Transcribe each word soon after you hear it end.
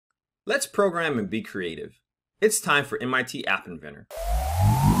Let's program and be creative. It's time for MIT App Inventor.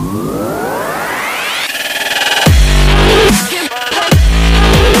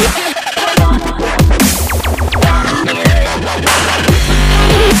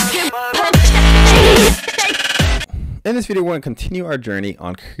 In this video, we're going to continue our journey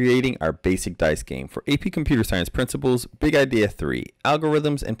on creating our basic dice game for AP Computer Science Principles, Big Idea 3,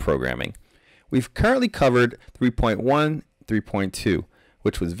 Algorithms and Programming. We've currently covered 3.1, 3.2,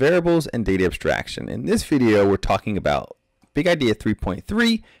 which was variables and data abstraction. In this video, we're talking about Big Idea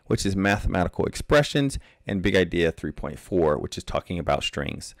 3.3, which is mathematical expressions, and Big Idea 3.4, which is talking about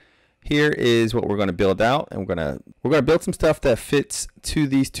strings. Here is what we're going to build out, and we're going to build some stuff that fits to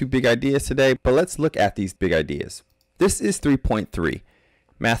these two big ideas today. But let's look at these big ideas. This is 3.3,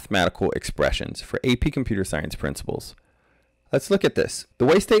 mathematical expressions for AP Computer Science Principles. Let's look at this. The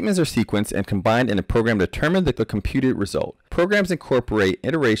way statements are sequenced and combined in a program determine the computed result. Programs incorporate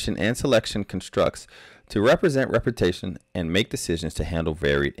iteration and selection constructs to represent repetition and make decisions to handle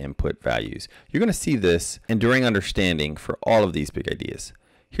varied input values. You're going to see this enduring understanding for all of these big ideas.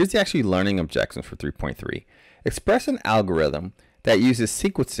 Here's the actually learning objectives for 3.3. Express an algorithm that uses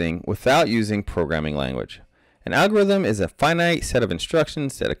sequencing without using programming language. An algorithm is a finite set of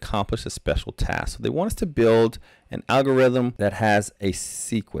instructions that accomplish a special task. So they want us to build an algorithm that has a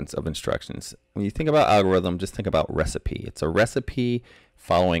sequence of instructions. When you think about algorithm, just think about recipe. It's a recipe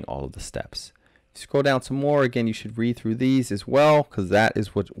following all of the steps. Scroll down some more. Again, you should read through these as well, because that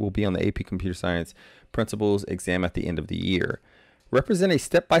is what will be on the AP Computer Science Principles exam at the end of the year. Represent a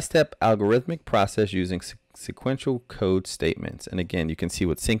step-by-step algorithmic process using sequential code statements. And again, you can see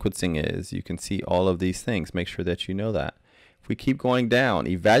what sequencing is. You can see all of these things. Make sure that you know that. If we keep going down,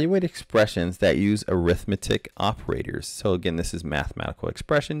 evaluate expressions that use arithmetic operators. So again, this is mathematical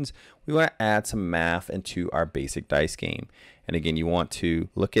expressions. We want to add some math into our basic dice game. And again, you want to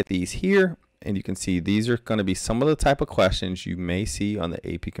look at these here, and you can see these are going to be some of the type of questions you may see on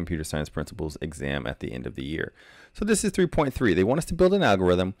the AP Computer Science Principles exam at the end of the year. So this is 3.3. They want us to build an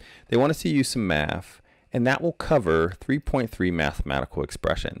algorithm. They want us to use some math, and that will cover 3.3 mathematical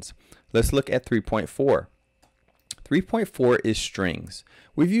expressions. Let's look at 3.4. 3.4 is strings.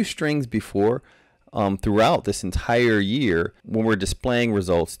 We've used strings before throughout this entire year when we're displaying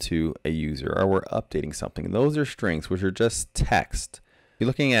results to a user or we're updating something. And those are strings, which are just text. You're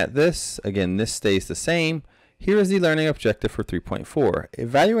looking at this, again, this stays the same. Here is the learning objective for 3.4.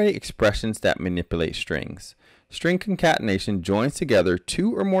 Evaluate expressions that manipulate strings. String concatenation joins together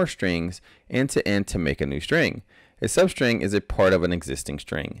two or more strings end to end to make a new string. A substring is a part of an existing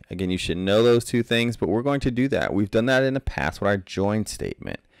string. Again, you should know those two things, but we're going to do that. We've done that in the past with our join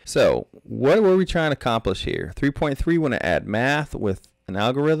statement. So what were we trying to accomplish here? 3.3, we want to add math with an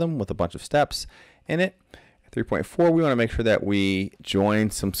algorithm with a bunch of steps in it. 3.4, we want to make sure that we join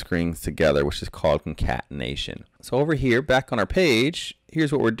some strings together, which is called concatenation. So over here, back on our page,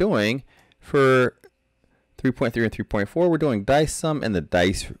 here's what we're doing for 3.3 and 3.4. We're doing dice sum and the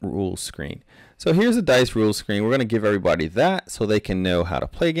dice rules screen. So here's the dice rules screen. We're going to give everybody that so they can know how to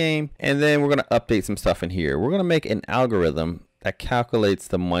play game. And then we're going to update some stuff in here. We're going to make an algorithm that calculates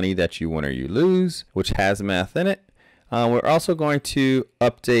the money that you win or you lose, which has math in it. We're also going to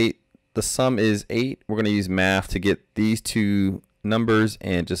update the sum is 8. We're going to use math to get these two numbers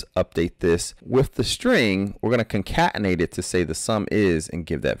and just update this with the string. We're going to concatenate it to say the sum is and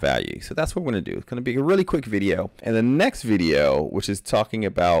give that value. So that's what we're going to do. It's going to be a really quick video. And the next video, which is talking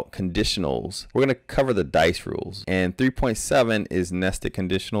about conditionals, we're going to cover the dice rules. And 3.7 is nested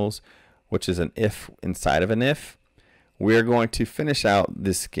conditionals, which is an if inside of an if. We're going to finish out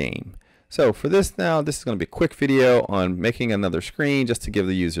this game. So for this now, this is going to be a quick video on making another screen just to give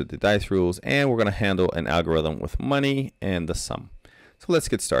the user the dice rules, and we're going to handle an algorithm with money and the sum. So let's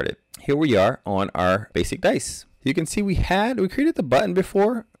get started. Here we are on our basic dice. You can see we created the button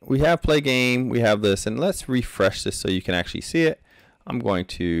before. We have play game, we have this, and let's refresh this so you can actually see it. I'm going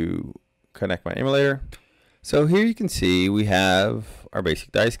to connect my emulator. So here you can see we have our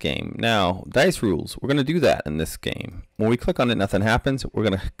basic dice game. Now, dice rules, we're going to do that in this game. When we click on it, nothing happens. We're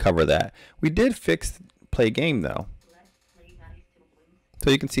going to cover that. We did fix play game though. So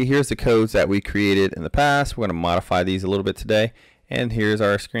you can see here's the codes that we created in the past. We're going to modify these a little bit today. And here's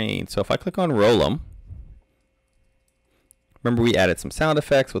our screen. So if I click on roll them, remember we added some sound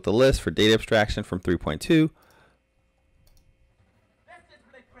effects with the list for data abstraction from 3.2.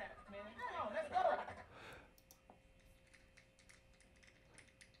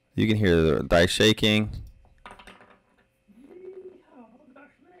 You can hear the dice shaking.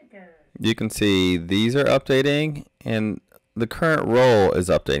 You can see these are updating and the current roll is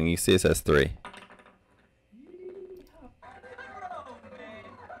updating. You see it says 3.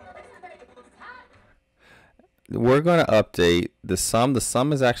 we're going to update the sum. The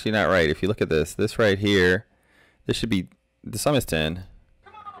sum is actually not right. If you look at this right here, this should be, the sum is 10.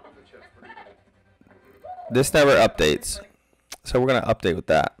 This never updates. So we're going to update with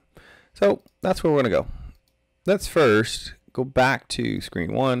that. So that's where we're going to go. Let's first go back to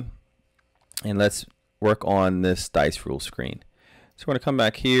screen 1 and let's work on this dice rule screen. So we're going to come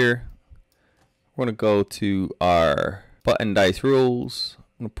back here. We're going to go to our button dice rules.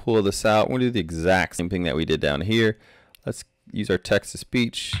 I'm going to pull this out. We're going to do the exact same thing that we did down here. Let's use our text to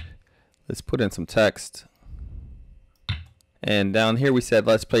speech. Let's put in some text. And down here we said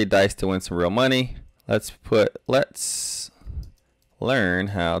let's play dice to win some real money. Let's learn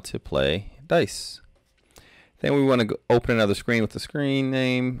how to play dice. Then we want to open another screen with the screen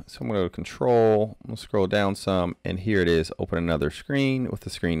name. So I'm going to go to Control. I'm going to scroll down some, and here it is. Open another screen with the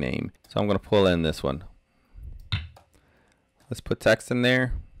screen name. So I'm going to pull in this one. Let's put text in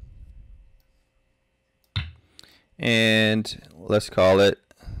there. And let's call it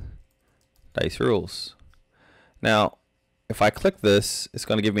Dice Rules. Now, if I click this, it's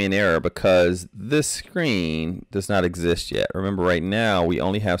going to give me an error because this screen does not exist yet. Remember, right now we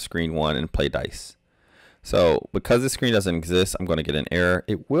only have screen 1 and play dice. So because this screen doesn't exist, I'm going to get an error.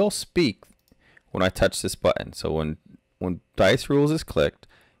 It will speak when I touch this button. So when Dice Rules is clicked,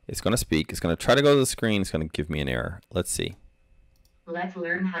 it's going to speak. It's going to try to go to the screen. It's going to give me an error. Let's see. Let's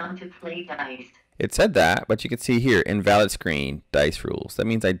learn how to play dice. It said that, but you can see here, invalid screen, Dice Rules. That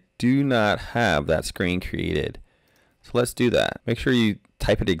means I do not have that screen created. So let's do that. Make sure you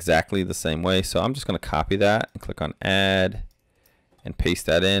type it exactly the same way. So I'm just going to copy that and click on Add and paste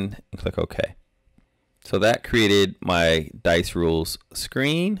that in and click OK. So that created my Dice Rules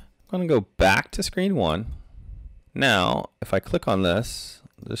screen. I'm going to go back to screen 1. Now, if I click on this,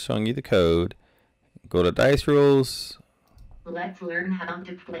 just showing you the code, go to Dice Rules. Let's learn how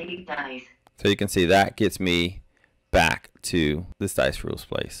to play dice. So you can see that gets me back to this Dice Rules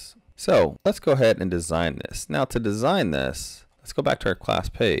place. So let's go ahead and design this. Now to design this, let's go back to our class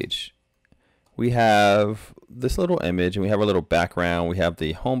page. We have this little image and we have our little background. We have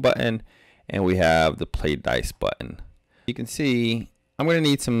the home button and we have the play dice button. You can see I'm going to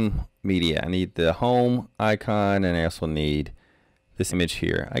need some media. I need the home icon and I also need this image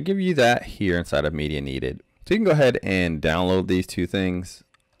here. I give you that here inside of media needed. So you can go ahead and download these two things.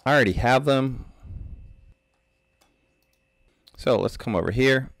 I already have them. So let's come over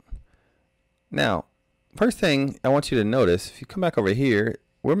here. Now, first thing I want you to notice, if you come back over here,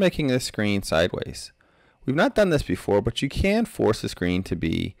 we're making this screen sideways. We've not done this before, but you can force the screen to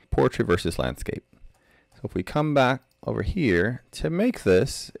be portrait versus landscape. So if we come back over here to make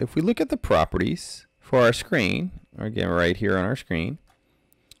this, if we look at the properties for our screen, or again right here on our screen,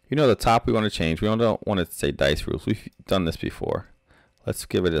 you know the top we want to change. We don't want it to say Dice Rules. We've done this before. Let's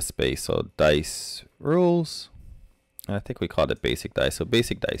give it a space. So Dice Rules. And I think we called it Basic Dice. So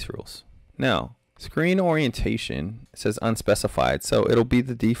Basic Dice Rules. Now, screen orientation says unspecified, so it'll be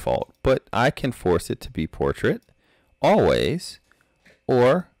the default, but I can force it to be portrait, always,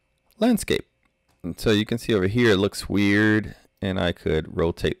 or landscape. And so you can see over here it looks weird, and I could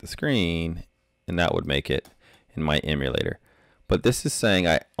rotate the screen, and that would make it in my emulator. But this is saying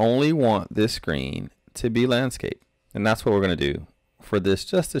I only want this screen to be landscape, and that's what we're going to do for this,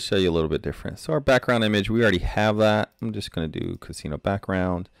 just to show you a little bit different. So our background image, we already have that. I'm just going to do casino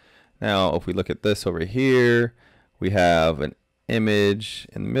background. Now, if we look at this over here, we have an image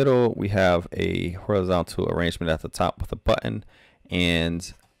in the middle. We have a horizontal arrangement at the top with a button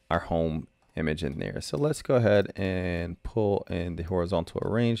and our home image in there. So let's go ahead and pull in the horizontal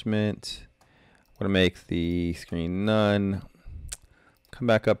arrangement. I'm going to make the screen none. Come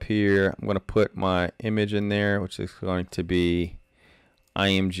back up here. I'm going to put my image in there, which is going to be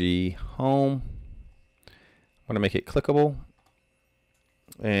IMG home. I'm going to make it clickable.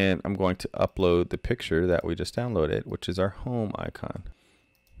 And I'm going to upload the picture that we just downloaded, which is our home icon.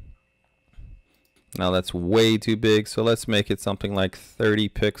 Now that's way too big, so let's make it something like 30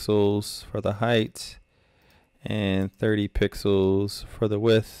 pixels for the height and 30 pixels for the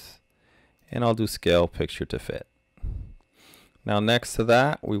width, and I'll do scale picture to fit. Now next to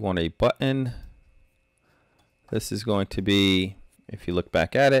that, we want a button. This is going to be, if you look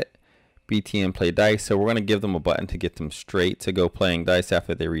back at it, BTN play dice. So we're going to give them a button to get them straight to go playing dice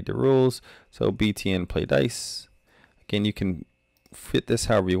after they read the rules. So BTN play dice. Again, you can fit this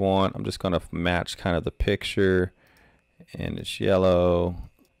however you want. I'm just going to match kind of the picture, and it's yellow.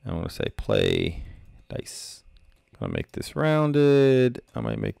 I'm going to say play dice. I'm going to make this rounded. I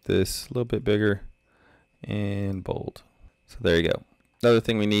might make this a little bit bigger and bold. So there you go. The other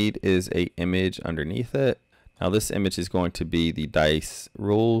thing we need is a image underneath it. Now this image is going to be the dice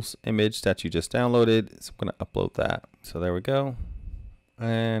rules image that you just downloaded. So I'm going to upload that. So there we go.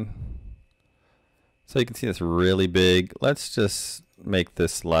 And so you can see it's really big. Let's just make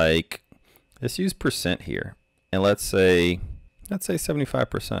this like, let's use percent here. And let's say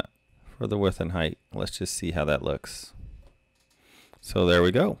 75% for the width and height. Let's just see how that looks. So there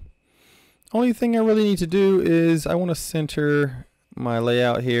we go. Only thing I really need to do is I want to center my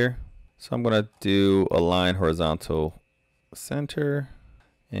layout here. So I'm going to do align horizontal center,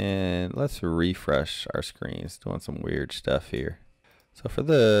 and let's refresh our screen. It's doing some weird stuff here. So for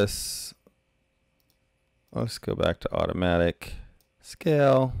this, let's go back to automatic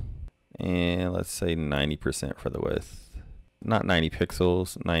scale, and let's say 90% for the width. Not 90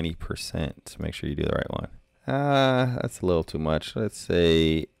 pixels, 90%. Make sure you do the right one. That's a little too much. Let's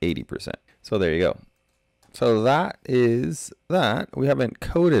say 80%. So there you go. So that is that. We haven't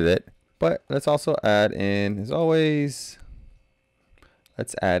coded it, but let's also add in, as always,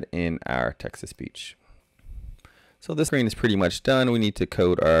 let's add in our text-to-speech. So this screen is pretty much done. We need to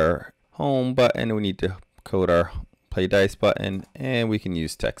code our home button. We need to code our play dice button, and we can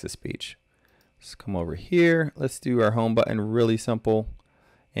use text-to-speech. Let's come over here. Let's do our home button really simple.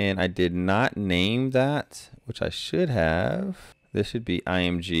 And I did not name that, which I should have. This should be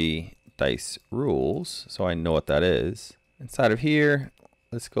IMG dice rules, so I know what that is. Inside of here,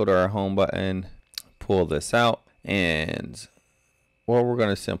 let's go to our home button, pull this out, and what we're going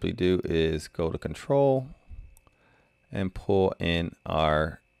to simply do is go to control and pull in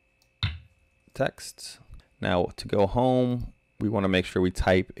our text. Now to go home, we want to make sure we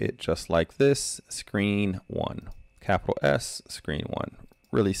type it just like this, screen 1, capital S, screen 1.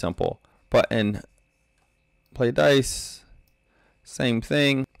 Really simple. Button, play dice, same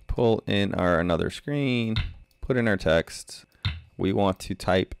thing. Pull in our another screen, put in our text. We want to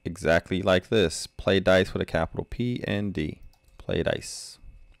type exactly like this, play dice with a capital P and D, play dice.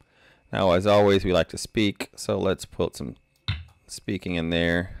 Now as always, we like to speak, so let's put some speaking in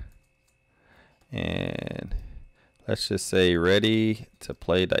there. And let's just say ready to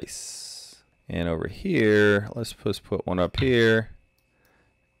play dice. And over here, let's just put one up here.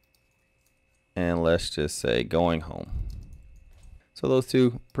 And let's just say going home. So those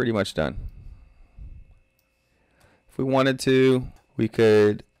two pretty much done. If we wanted to, we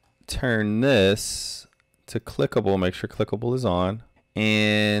could turn this to clickable, make sure clickable is on.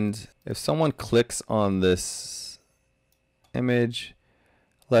 And if someone clicks on this image,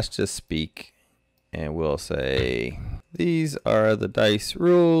 let's just speak and we'll say, these are the dice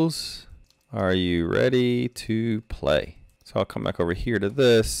rules. Are you ready to play? So I'll come back over here to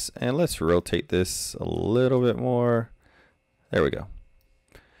this and let's rotate this a little bit more. There we go.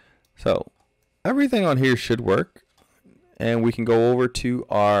 So everything on here should work, and we can go over to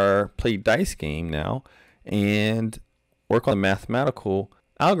our play dice game now and work on the mathematical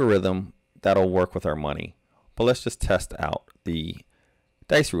algorithm that'll work with our money. But let's just test out the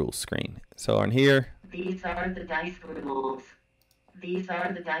dice rules screen. So on here, These are the dice rules. These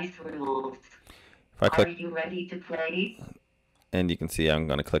are the dice rules. if I click, Are you ready to play? and you can see I'm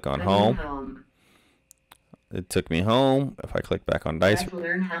going to click on Going home. It took me home. If I click back on dice, Let's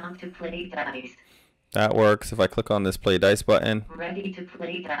learn how to play dice. that works. If I click on this play dice button, Ready to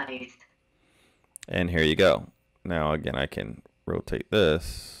play dice. and here you go. Now again, I can rotate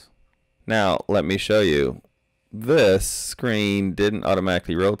this. Now let me show you. This screen didn't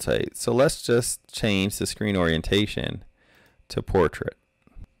automatically rotate. So let's just change the screen orientation to portrait.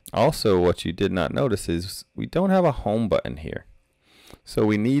 Also, what you did not notice is we don't have a home button here. So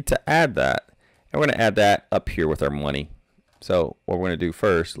we need to add that. And we're going to add that up here with our money. So what we're going to do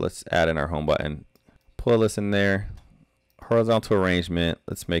first, let's add in our home button. Pull this in there. Horizontal arrangement.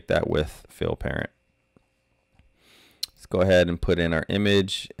 Let's make that with fill parent. Let's go ahead and put in our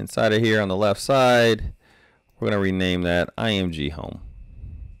image inside of here on the left side. We're going to rename that IMG home.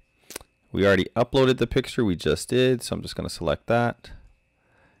 We already uploaded the picture, we just did, so I'm just going to select that.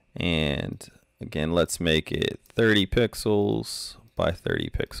 And again, let's make it 30 pixels by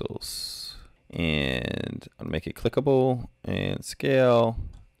 30 pixels. And I'll make it clickable and scale.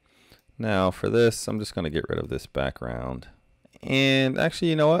 Now for this, I'm just going to get rid of this background. And actually,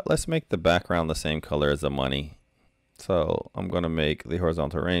 you know what? Let's make the background the same color as the money. So I'm going to make the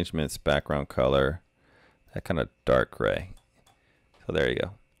horizontal arrangements background color that kind of dark gray. So there you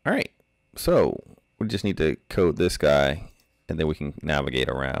go. All right. So we just need to code this guy and then we can navigate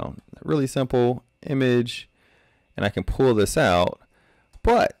around. Really simple image, and I can pull this out,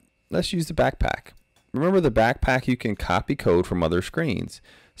 but let's use the backpack. Remember, the backpack, you can copy code from other screens.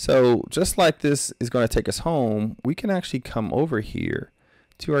 So just like this is going to take us home, we can actually come over here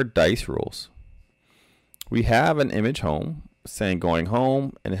to our dice rules. we have an image home saying going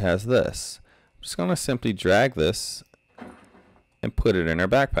home, and it has this. I'm just going to simply drag this and put it in our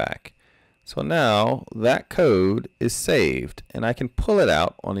backpack. So now that code is saved and I can pull it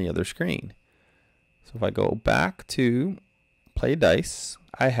out on the other screen. So if I go back to play dice,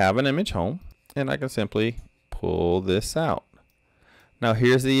 I have an image home and I can simply pull this out. Now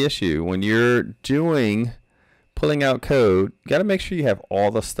here's the issue. When you're pulling out code, you got to make sure you have all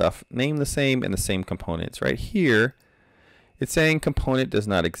the stuff named the same and the same components. Right here, it's saying component does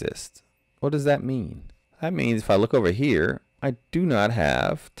not exist. What does that mean? That means if I look over here, I do not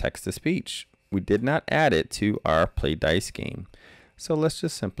have text-to-speech. We did not add it to our play dice game. So let's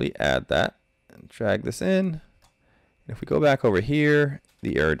just simply add that and drag this in. If we go back over here,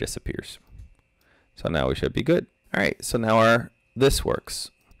 the error disappears. So now we should be good. All right, so now this works.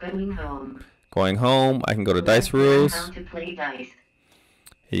 Going home. Going home, I can go to dice rules. How to play dice.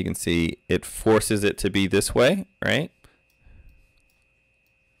 Here you can see it forces it to be this way, right?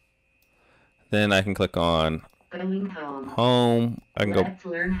 Then I can click on going home. Home. I can Let's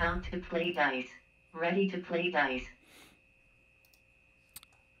learn how to play dice. Ready to play dice.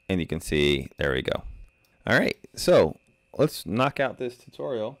 And you can see, there we go. All right, so let's knock out this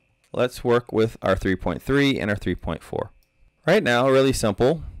tutorial. Let's work with our 3.3 and our 3.4. Right now, really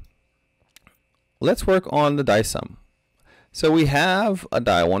simple. Let's work on the die sum. So we have a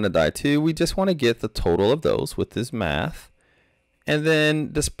die 1, a die 2. We just want to get the total of those with this math and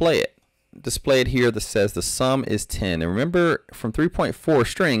then display it. Display it here that says the sum is 10. And remember from 3.4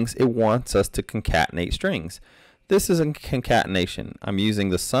 strings, it wants us to concatenate strings. This is a concatenation. I'm using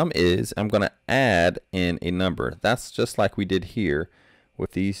the sum is, I'm going to add in a number. That's just like we did here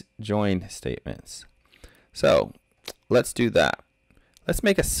with these join statements. So let's do that. Let's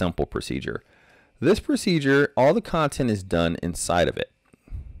make a simple procedure. This procedure, all the content is done inside of it.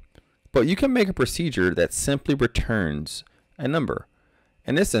 But you can make a procedure that simply returns a number.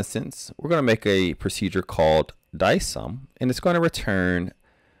 In this instance, we're going to make a procedure called dice sum, and it's going to return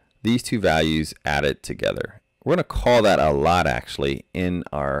these two values added together. We're going to call that a lot actually in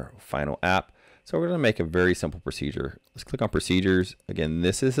our final app. So we're going to make a very simple procedure. Let's click on procedures. Again,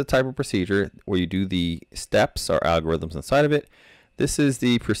 this is the type of procedure where you do the steps or algorithms inside of it. This is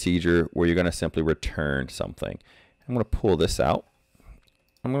the procedure where you're going to simply return something. I'm going to pull this out.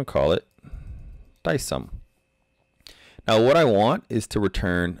 I'm going to call it dice sum. Now what I want is to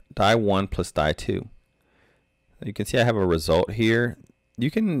return die 1 plus die 2. You can see I have a result here. You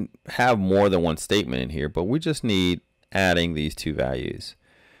can have more than one statement in here, but we just need adding these two values.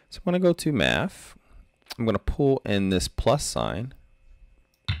 So I'm going to go to math. I'm going to pull in this plus sign.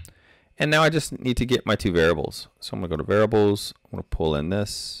 And now I just need to get my two variables. So I'm going to go to variables. I'm going to pull in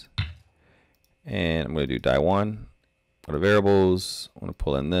this. And I'm going to do die 1. Go to variables. I'm going to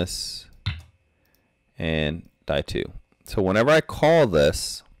pull in this. And die 2. So whenever I call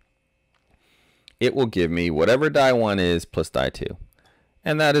this, it will give me whatever die 1 is plus die 2.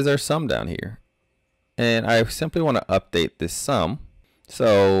 And that is our sum down here. And I simply want to update this sum.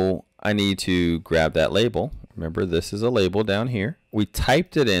 So I need to grab that label. Remember, this is a label down here. We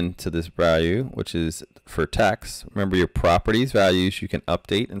typed it into this value, which is for text. Remember, your properties values you can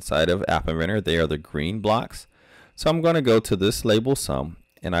update inside of App Inventor. They are the green blocks. So I'm going to go to this label sum,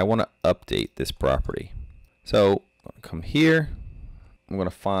 and I want to update this property. So I'll come here. I'm going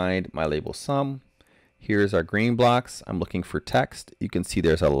to find my label sum. Here's our green blocks. I'm looking for text. You can see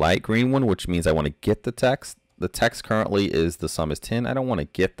there's a light green one, which means I want to get the text. The text currently is the sum is 10. I don't want to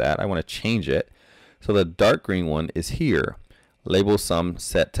get that. I want to change it. So the dark green one is here. Label sum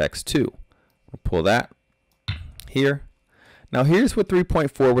set text 2. I'll pull that here. Now here's what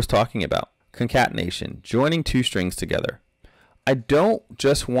 3.4 was talking about. Concatenation, joining two strings together. I don't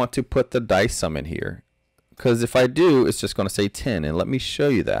just want to put the dice sum in here, because if I do, it's just going to say 10. And let me show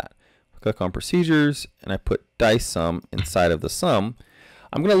you that. Click on procedures and I put dice sum inside of the sum.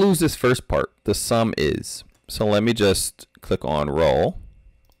 I'm going to lose this first part. The sum is. So let me just click on roll.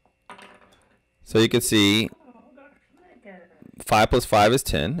 So you can see 5 plus 5 is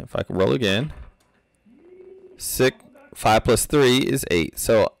 10. If I can roll again. 5 plus 3 is 8.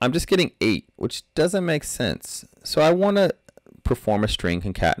 So I'm just getting 8, which doesn't make sense. So I want to perform a string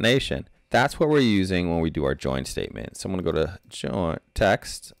concatenation. That's what we're using when we do our join statement. So I'm going to go to join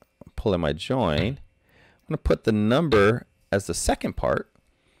text. Pull in my join. I'm going to put the number as the second part.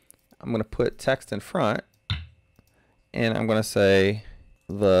 I'm going to put text in front, and I'm going to say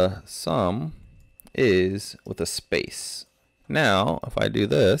the sum is with a space. Now if I do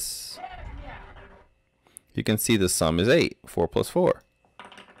this, you can see the sum is 8. 4 plus 4.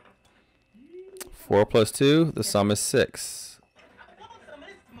 4 plus 2, the sum is 6.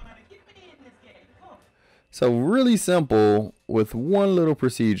 So really simple with one little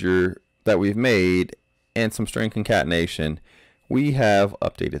procedure that we've made and some string concatenation, we have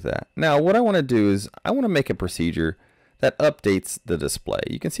updated that. Now what I want to do is I want to make a procedure that updates the display.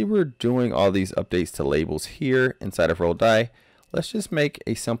 You can see we're doing all these updates to labels here inside of roll die. Let's just make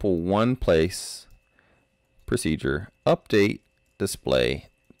a simple one place procedure, update display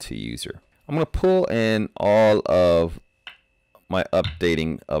to user. I'm going to pull in all of my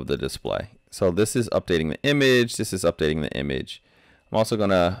updating of the display. So this is updating the image, this is updating the image. I'm also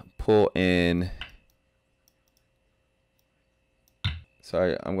going to pull in,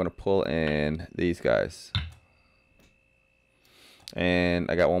 I'm going to pull in these guys. And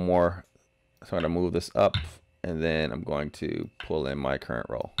I got one more, so I'm going to move this up, and then I'm going to pull in my current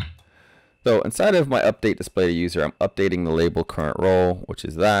role. So inside of my update display to user, I'm updating the label current role, which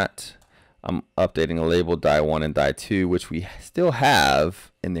is that. I'm updating the label die1 and die2, which we still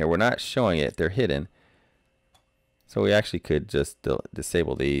have in there. We're not showing it, they're hidden. So we actually could just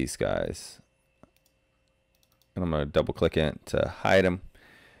disable these guys. And I'm going to double click it to hide them.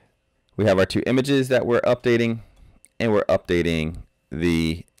 We have our two images that we're updating, and we're updating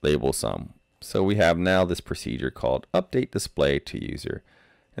the label sum. So we have now this procedure called update display to user.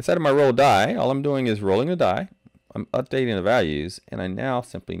 Inside of my roll die, all I'm doing is rolling the die. I'm updating the values, and I now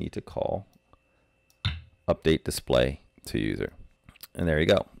simply need to call update display to user. And there you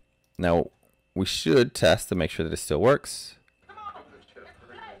go. Now we should test to make sure that it still works.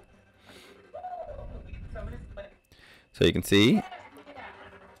 So you can see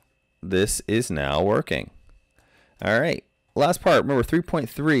this is now working. All right, last part, remember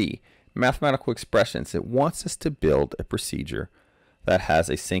 3.3, mathematical expressions. It wants us to build a procedure that has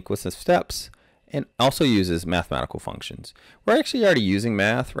a sequence of steps and also uses mathematical functions. We're actually already using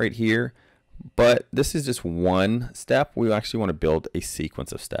math right here, but this is just one step. We actually want to build a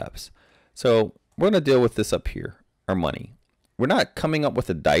sequence of steps. So we're going to deal with this up here, our money. We're not coming up with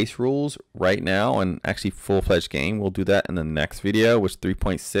the dice rules right now and actually full-fledged game. We'll do that in the next video, which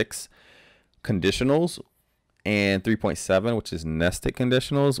 3.6 conditionals and 3.7, which is nested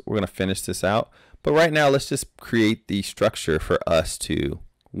conditionals. We're going to finish this out. But right now, let's just create the structure for us to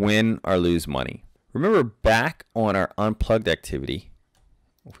win or lose money. Remember back on our unplugged activity,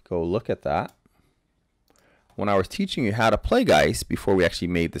 if we go look at that, when I was teaching you how to play dice before we actually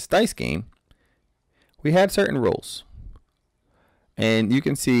made this dice game, we had certain rules. And you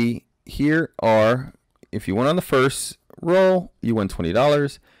can see here are, if you win on the first roll, you win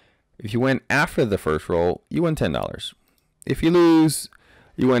 $20. If you win after the first roll, you win $10. If you lose,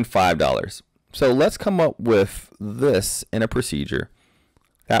 you win $5. So let's come up with this in a procedure.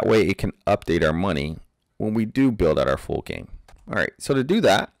 That way it can update our money when we do build out our full game. All right, so to do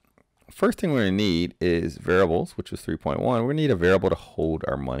that, first thing we're going to need is variables, which is 3.1. We're going to need a variable to hold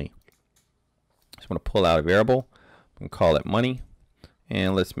our money. So I'm going to pull out a variable and call it money,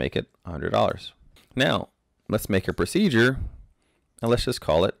 and let's make it $100. Now, let's make a procedure, and let's just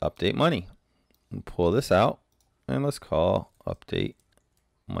call it update money. And pull this out, and let's call update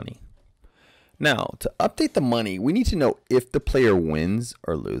money. Now, to update the money, we need to know if the player wins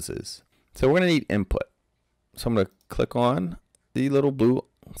or loses. So we're going to need input. So I'm going to click on the little blue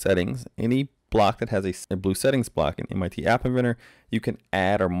settings. Any block that has a blue settings block in MIT App Inventor, you can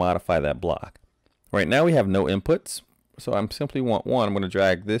add or modify that block. Right now we have no inputs, so I simply want one. I'm going to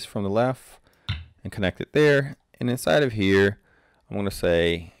drag this from the left and connect it there. And inside of here, I'm going to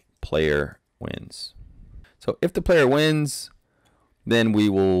say player wins. So if the player wins, then we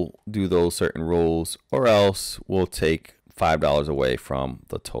will do those certain rules, or else we'll take $5 away from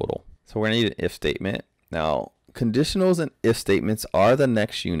the total. So we're going to need an if statement. Now, conditionals and if statements are the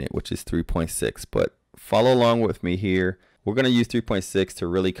next unit, which is 3.6, but follow along with me here. We're going to use 3.6 to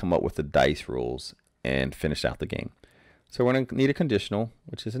really come up with the dice rules and finish out the game. So we're going to need a conditional,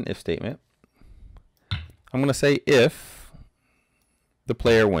 which is an if statement. I'm going to say if the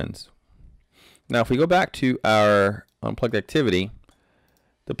player wins. Now, if we go back to our unplugged activity,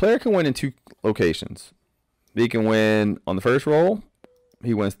 the player can win in two locations. He can win on the first roll,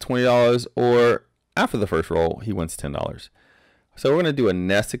 he wins $20, or after the first roll, he wins $10. So we're going to do a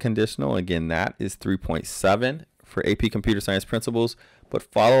nested conditional. Again, that is 3.7 for AP Computer Science Principles, but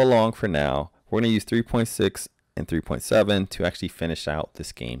follow along for now. We're going to use 3.6 and 3.7 to actually finish out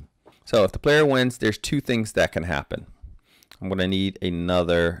this game. So if the player wins, there's two things that can happen. I'm going to need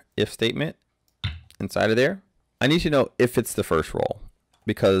another if statement inside of there. I need to know if it's the first roll,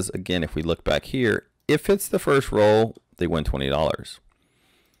 because again, if we look back here, if it's the first roll, they win $20.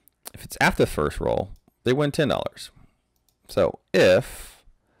 If it's after the first roll, they win $10. So if,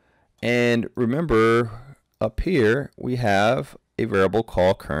 and remember up here we have a variable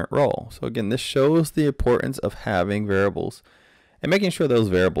called current roll. So again, this shows the importance of having variables and making sure those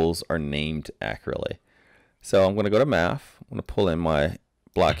variables are named accurately. So I'm going to go to math. I'm going to pull in my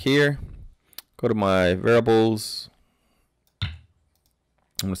block here, go to my variables. I'm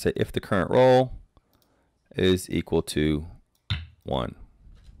going to say if the current roll is equal to 1.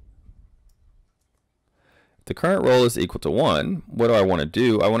 If the current roll is equal to 1, what do I want to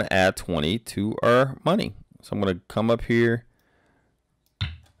do? I want to add 20 to our money. So I'm going to come up here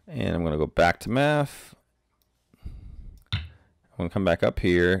and I'm going to go back to math. I'm going to come back up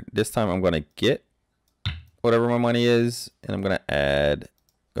here. This time I'm going to get whatever my money is, and I'm going to add,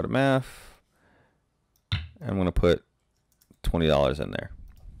 go to math, and I'm going to put $20 in there.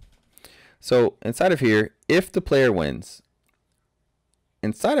 So inside of here, if the player wins,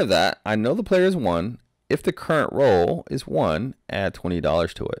 inside of that, I know the player is 1. If the current roll is 1, add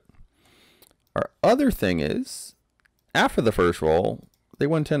 $20 to it. Our other thing is, after the first roll, they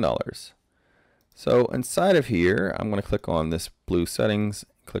win $10. So inside of here, I'm going to click on this blue settings,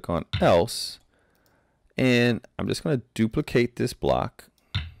 click on else, and I'm just going to duplicate this block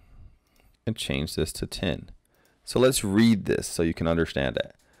and change this to 10. So let's read this so you can understand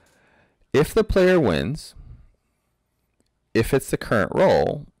it. If the player wins, if it's the current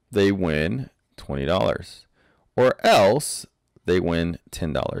roll, they win $20, or else they win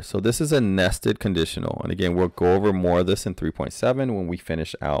 $10. So this is a nested conditional. And again, we'll go over more of this in 3.7 when we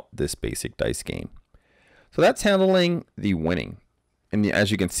finish out this basic dice game. So that's handling the winning. And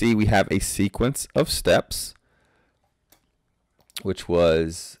as you can see, we have a sequence of steps, which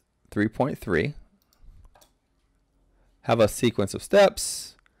was 3.3. Have a sequence of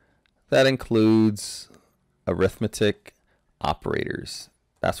steps that includes arithmetic operators.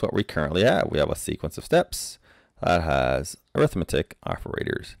 That's what we currently have. We have a sequence of steps that has arithmetic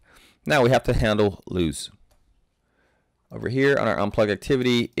operators. Now we have to handle lose. Over here on our unplug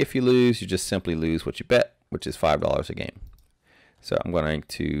activity, if you lose, you just simply lose what you bet, which is $5 a game. So I'm going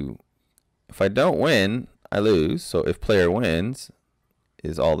to, if I don't win, I lose. So if player wins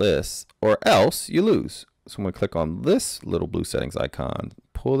is all this, or else you lose. So I'm going to click on this little blue settings icon,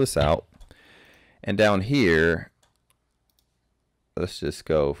 pull this out, and down here, let's just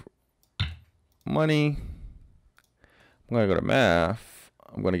go money. I'm going to go to math.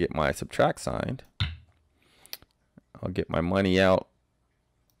 I'm going to get my subtract signed. I'll get my money out,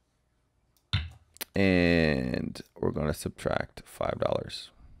 and we're going to subtract $5.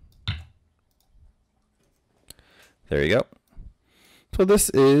 There you go. So this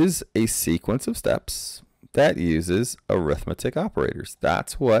is a sequence of steps that uses arithmetic operators.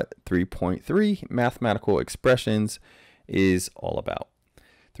 That's what 3.3 mathematical expressions is all about.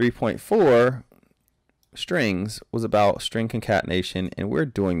 3.4 strings was about string concatenation, and we're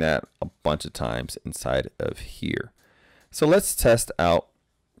doing that a bunch of times inside of here. So let's test out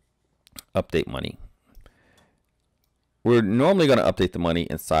update money. We're normally going to update the money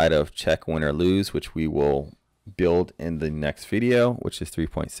inside of check win or lose, which we will build in the next video, which is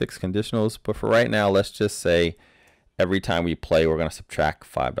 3.6 conditionals. But for right now, let's just say every time we play, we're going to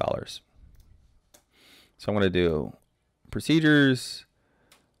subtract $5. So I'm going to do procedures,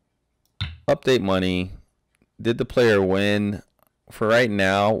 update money. Did the player win? For right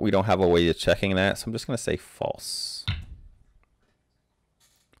now, we don't have a way of checking that, so I'm just going to say false.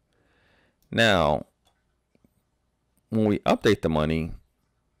 Now, when we update the money,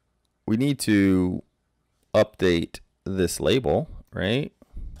 we need to update this label, right?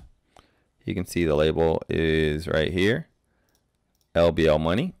 You can see the label is right here, LBL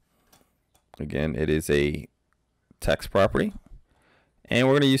money. Again, it is a text property, and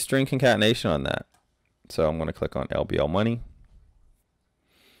we're going to use string concatenation on that. So I'm going to click on LBL money,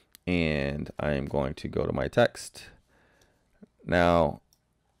 and I am going to go to my text. Now,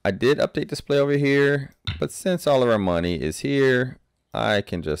 I did update display over here, but since all of our money is here, I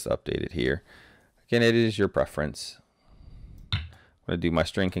can just update it here. Again, it is your preference. I'm going to do my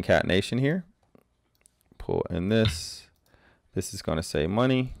string concatenation here. Pull in this. This is going to say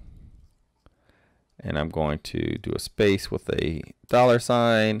money. And I'm going to do a space with a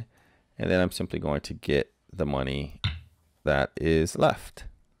 $sign. And then I'm simply going to get the money that is left.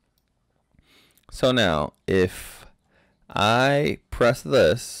 So now, if I press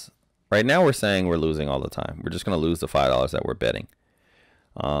this, right now we're saying we're losing all the time. We're just going to lose the $5 that we're betting.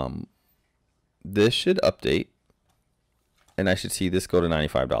 This should update, and I should see this go to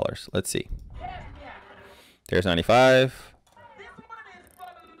 $95. Let's see. There's 95.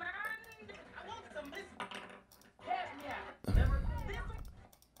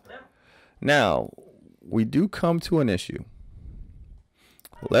 Now, we do come to an issue.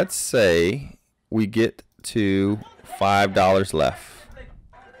 Let's say we get to $5 left.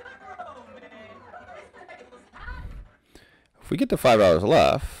 If we get to $5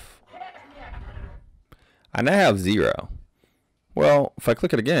 left, I now have 0. Well, if I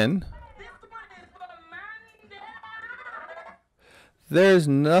click it again, there's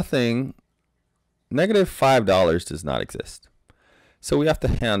nothing. Negative $5 does not exist. So we have to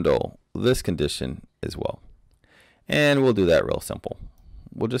handle this condition as well. And we'll do that real simple.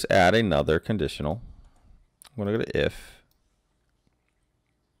 We'll just add another conditional. I'm going to go to if.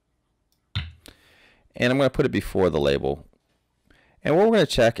 And I'm going to put it before the label. And what we're going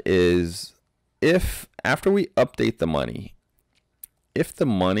to check is if after we update the money, if the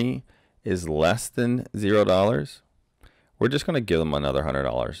money is less than $0, we're just going to give them another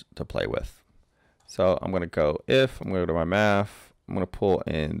 $100 to play with. So I'm going to go if, I'm going to go to my math, I'm going to pull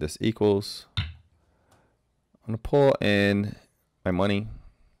in this equals, I'm going to pull in my money.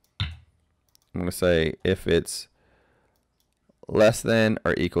 I'm going to say if it's less than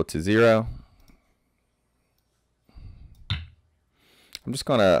or equal to 0, I'm just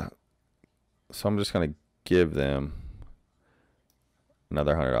going to give them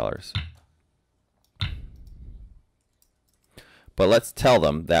another $100. But let's tell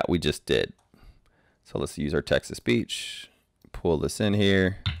them that we just did. So let's use our text to speech, pull this in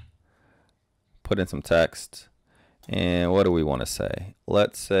here, put in some text, and what do we want to say?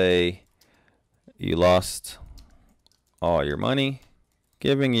 Let's say you lost all your money,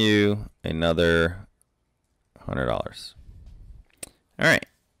 giving you another $100. All right,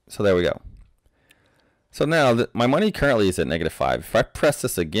 so there we go. So now my money currently is at -5. If I press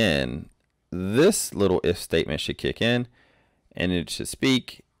this again, this little if statement should kick in, and it should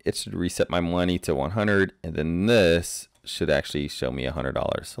speak. It should reset my money to 100, and then this should actually show me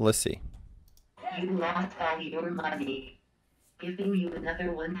 $100. So let's see. You lost all your money, giving you another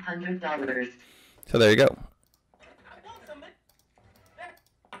 $100. So there you go.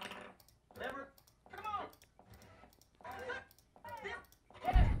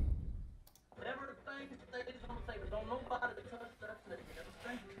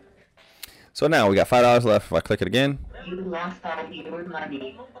 So now we got $5 left. If I click it again, you lost all your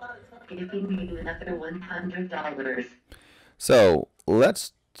money, giving you another $100. So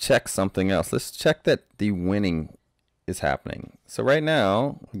let's check something else. Let's check that the winning is happening. So right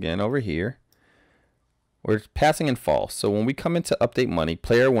now, again over here, we're passing in false. So when we come into update money,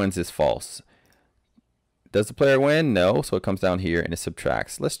 player wins is false. Does the player win? No. So it comes down here and it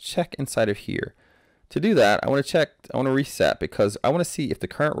subtracts. Let's check inside of here. To do that, I want to reset because I want to see if the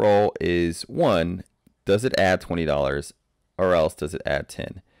current roll is 1, does it add $20, or else does it add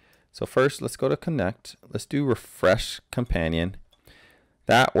 10? So first, let's go to connect. Let's do refresh companion.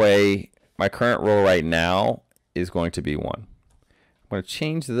 That way, my current roll right now is going to be 1. I'm going to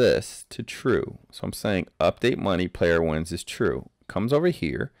change this to true. So I'm saying update money, player wins is true. Comes over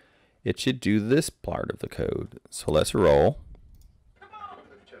here. It should do this part of the code. So let's roll.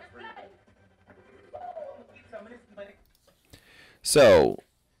 So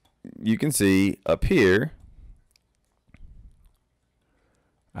you can see up here,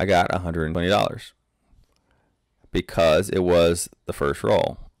 I got $120 because it was the first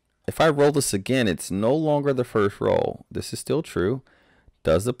roll. If I roll this again, it's no longer the first roll. This is still true.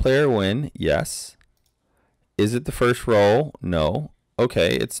 Does the player win? Yes. Is it the first roll? No.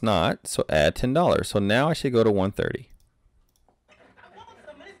 Okay, it's not. So add $10. So now I should go to 130.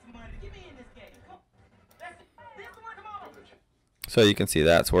 So you can see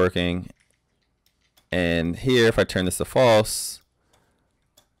that's working. And here, if I turn this to false,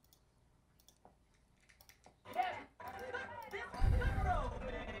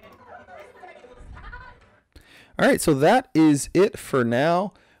 all right, so that is it for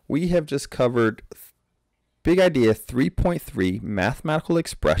now. We have just covered Big Idea 3.3 mathematical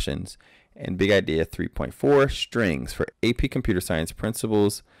expressions and Big Idea 3.4 strings for AP Computer Science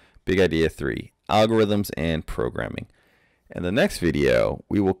Principles, Big Idea 3 algorithms and programming. In the next video,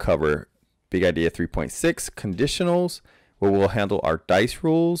 we will cover Big Idea 3.6 conditionals, where we'll handle our dice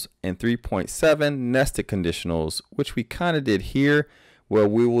rules, and 3.7 nested conditionals, which we kind of did here, where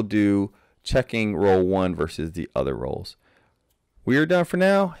we will do checking roll 1 versus the other rolls. We are done for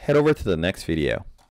now. Head over to the next video.